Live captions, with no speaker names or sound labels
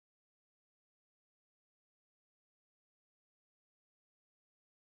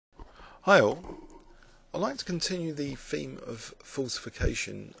Hi all, I'd like to continue the theme of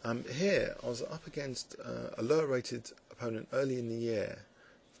falsification. Here I was up against a lower rated opponent early in the year,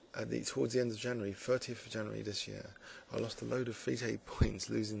 towards the end of January, 30th of January this year. I lost a load of FIDE points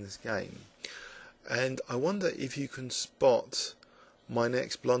losing this game, and I wonder if you can spot my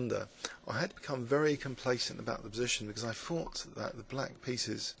next blunder. I had become very complacent about the position because I thought that the black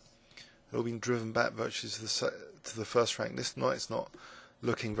pieces had all been driven back virtually to the first rank. This knight's not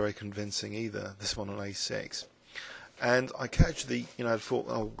looking very convincing either, this one on a6. And I casually, I'd thought,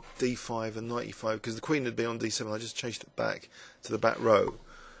 oh, d5 and knight e5, because the queen had been on d7, I just chased it back to the back row.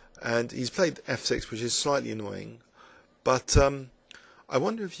 And he's played f6, which is slightly annoying, but I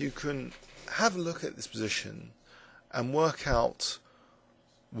wonder if you can have a look at this position and work out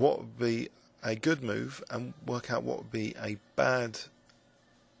what would be a good move and work out what would be a bad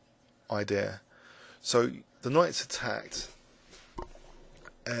idea. So the knight's attacked,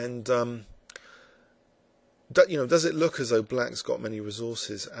 and does it look as though black's got many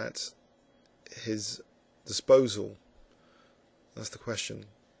resources at his disposal? That's the question.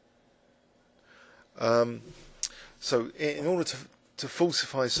 So in order to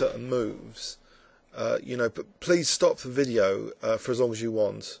falsify certain moves, but please stop the video for as long as you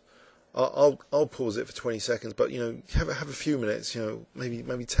want. I'll pause it for 20 seconds, but have a few minutes,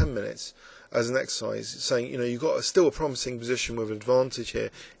 maybe 10 minutes as an exercise, saying you've got still a promising position with advantage here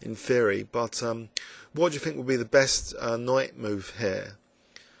in theory, but what do you think would be the best knight move here?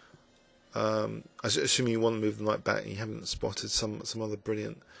 Assuming you want to move the knight back and you haven't spotted some other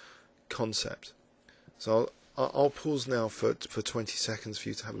brilliant concept. So I'll pause now for 20 seconds for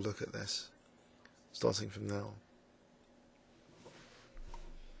you to have a look at this, starting from now.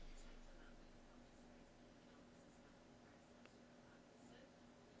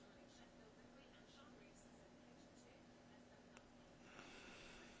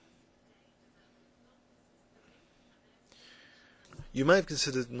 You may have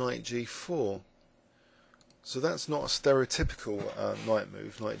considered knight g4, so that's not a stereotypical knight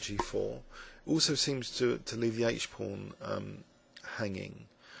move, knight g4. It also seems to leave the h-pawn hanging.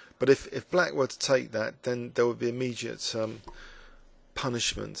 But if black were to take that, then there would be immediate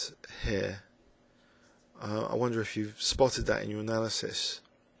punishment here. I wonder if you've spotted that in your analysis.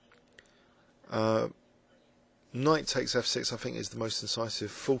 Knight takes f6, I think, is the most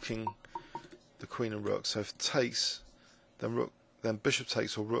incisive, forking the queen and rook. So if it takes, then bishop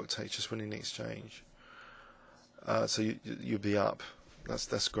takes or rook takes, just winning the exchange. So you'd be up.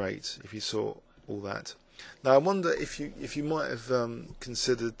 That's great if you saw all that. Now I wonder if you might have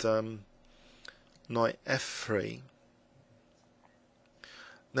considered knight f3.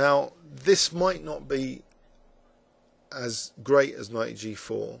 Now this might not be as great as knight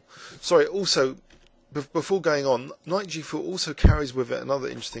g4. Sorry, also, before going on, knight g4 also carries with it another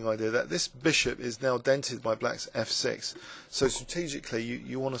interesting idea, that this bishop is now dented by black's f6. So strategically,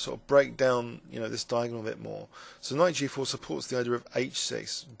 you want to sort of break down, this diagonal a bit more. So knight g4 supports the idea of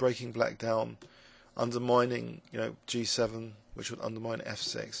h6, breaking black down, undermining, g7, which would undermine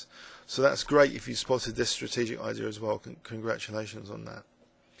f6. So that's great if you spotted this strategic idea as well. Congratulations on that.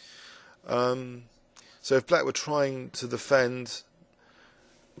 So if black were trying to defend,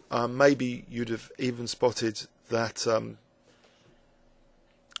 maybe you'd have even spotted that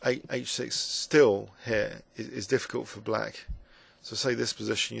h6 still here is difficult for black. So say this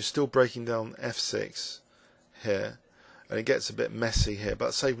position, you're still breaking down f6 here, and it gets a bit messy here.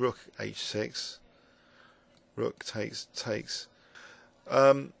 But say rook h6, rook takes.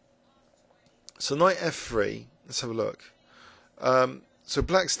 So knight f3, let's have a look. So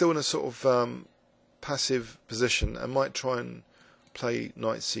black's still in a sort of passive position and might try and play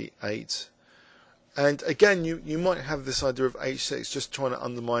knight c8, and again you might have this idea of h6 just trying to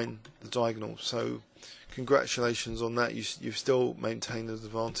undermine the diagonal. So congratulations on that, you've still maintained the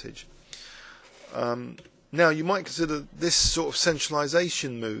advantage. Now you might consider this sort of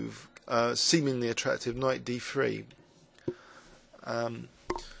centralization move seemingly attractive, knight d3.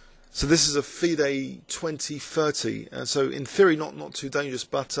 So this is a FIDE 2030, so in theory not too dangerous,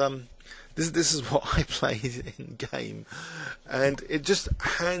 but this is what I played in game, and it just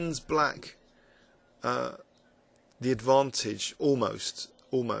hands black the advantage almost.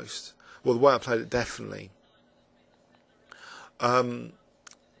 Well, the way I played it, definitely,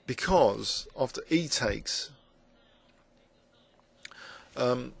 because after e takes,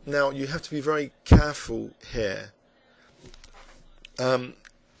 now you have to be very careful here.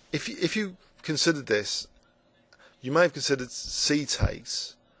 If you considered this, you may have considered c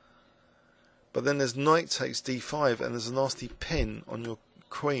takes. But then there's knight takes d5, and there's a nasty pin on your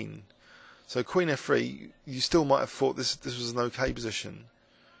queen. So queen f3, you still might have thought this was an okay position.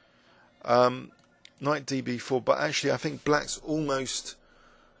 knight db4, but actually I think black's almost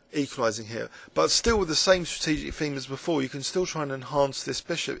equalising here. But still with the same strategic theme as before, you can still try and enhance this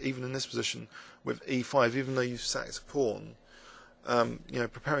bishop even in this position with e5, even though you've sacked a pawn. You know,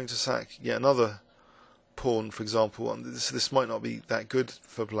 preparing to sack yet another pawn, for example. And this might not be that good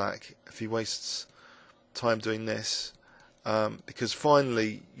for black if he wastes time doing this, because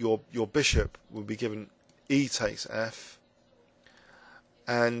finally your bishop will be given e takes f,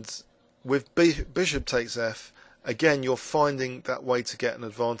 and with bishop takes f, again you're finding that way to get an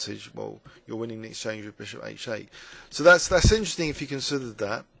advantage. Well, you're winning the exchange with bishop h8. So that's interesting if you considered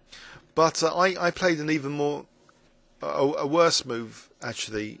that. But I played an even more a worse move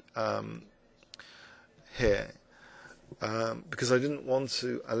actually here, because I didn't want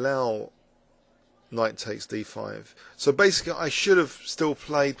to allow knight takes d5. So basically I should have still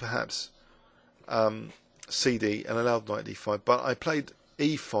played perhaps cd and allowed knight d5, but I played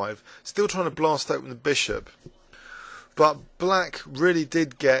e5, still trying to blast open the bishop. But black really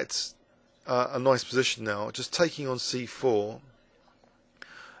did get a nice position now, just taking on c4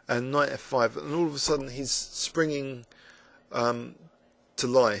 and knight f5, and all of a sudden he's springing to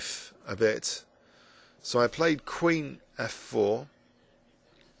life a bit. So I played queen f4,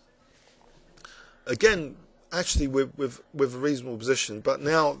 again actually with a reasonable position, but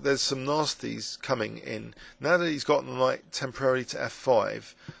now there's some nasties coming in. Now that he's gotten the knight temporarily to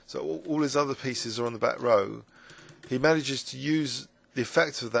f5, so all his other pieces are on the back row, he manages to use the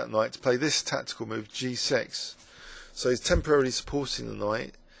effect of that knight to play this tactical move, g6. So he's temporarily supporting the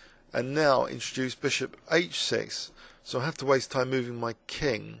knight, and now introduce bishop h6. So I have to waste time moving my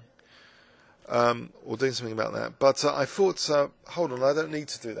king, or doing something about that. But I thought, hold on, I don't need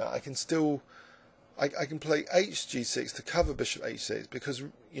to do that. I can still, I can play hg6 to cover bishop h6, because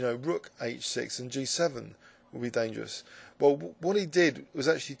you know rook h6 and g7 will be dangerous. Well, what he did was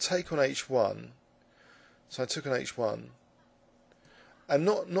actually take on h1. So I took on h1, and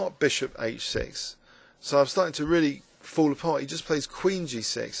not bishop h6. So I'm starting to really fall apart. He just plays queen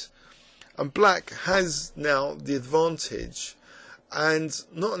g6, and black has now the advantage. And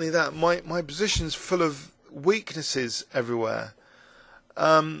not only that, my position's full of weaknesses everywhere.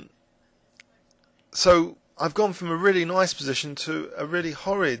 So I've gone from a really nice position to a really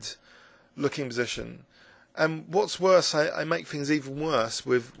horrid looking position. And what's worse, I make things even worse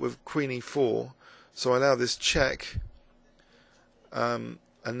with queen e4. So I allow this check, and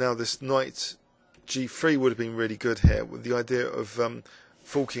now this knight g3 would have been really good here, with the idea of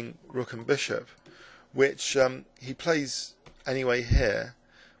forking rook and bishop, which he plays anyway here,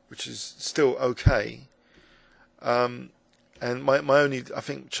 which is still okay. And my only, I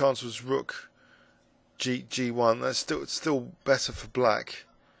think, chance was rook g1. That's still better for black,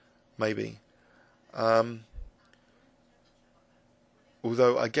 maybe.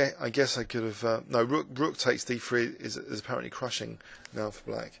 Although I guess I could have no, rook takes d3 is apparently crushing now for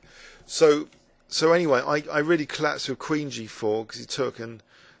black. So anyway, I really collapsed with queen g4 because he took and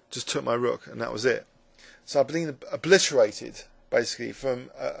just took my rook, and that was it. So I've been obliterated basically from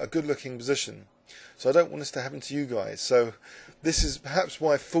a good looking position. So I don't want this to happen to you guys. So this is perhaps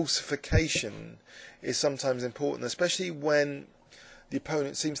why falsification is sometimes important, especially when the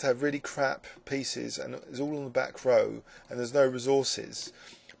opponent seems to have really crap pieces and is all on the back row and there's no resources.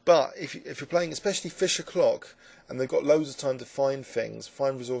 But if you're playing especially Fischer Clock and they've got loads of time to find things,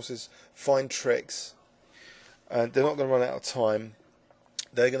 find resources, find tricks, and they're not going to run out of time,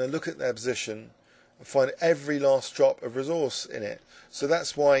 they're going to look at their position and find every last drop of resource in it. So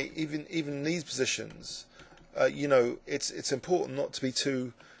that's why even in these positions, you know, it's important not to be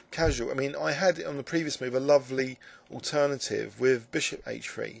too casual. I mean, I had on the previous move a lovely alternative with bishop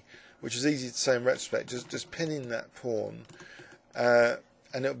h3, which is easy to say in retrospect, just pinning that pawn, and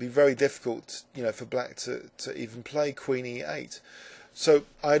it would be very difficult, you know, for black to even play queen e8. So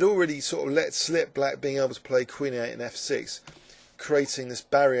I'd already sort of let slip black being able to play queen e8 and f6, creating this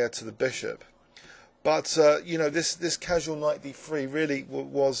barrier to the bishop. But you know, this casual knight d3 really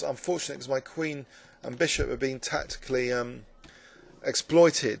was unfortunate, because my queen and bishop are being tactically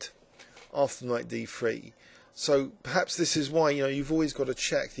exploited after knight d3. So perhaps this is why, you know, you've always got to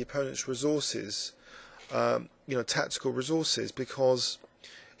check the opponent's resources, you know, tactical resources, because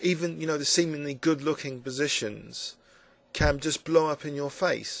even, you know, the seemingly good-looking positions can just blow up in your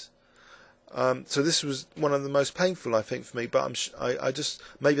face. So this was one of the most painful, I think, for me. But I just,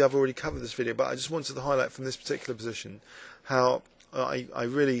 maybe I've already covered this video, but I just wanted to highlight from this particular position how I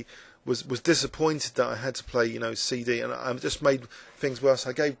really was disappointed that I had to play, you know, CD, and I just made things worse.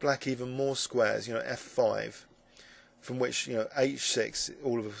 I gave black even more squares, you know, f5, from which, you know, h6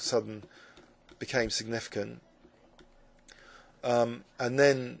 all of a sudden became significant. And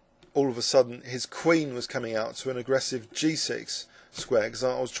then all of a sudden his queen was coming out to an aggressive g6 square, because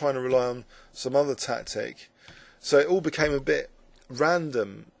I was trying to rely on some other tactic. So it all became a bit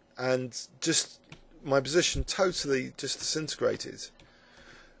random, and just my position totally just disintegrated.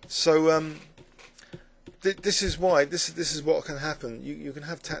 So this is why this is what can happen. You can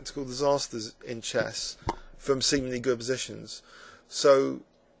have tactical disasters in chess from seemingly good positions. So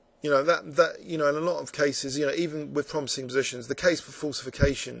that in a lot of cases, even with promising positions, the case for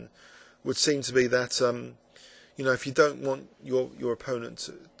falsification would seem to be that if you don't want your opponent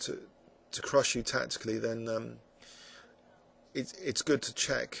to crush you tactically, then it's good to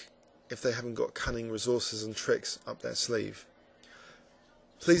check if they haven't got cunning resources and tricks up their sleeve.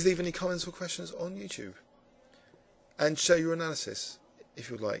 Please leave any comments or questions on YouTube, and share your analysis if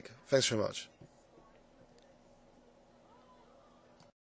you'd like. Thanks very much.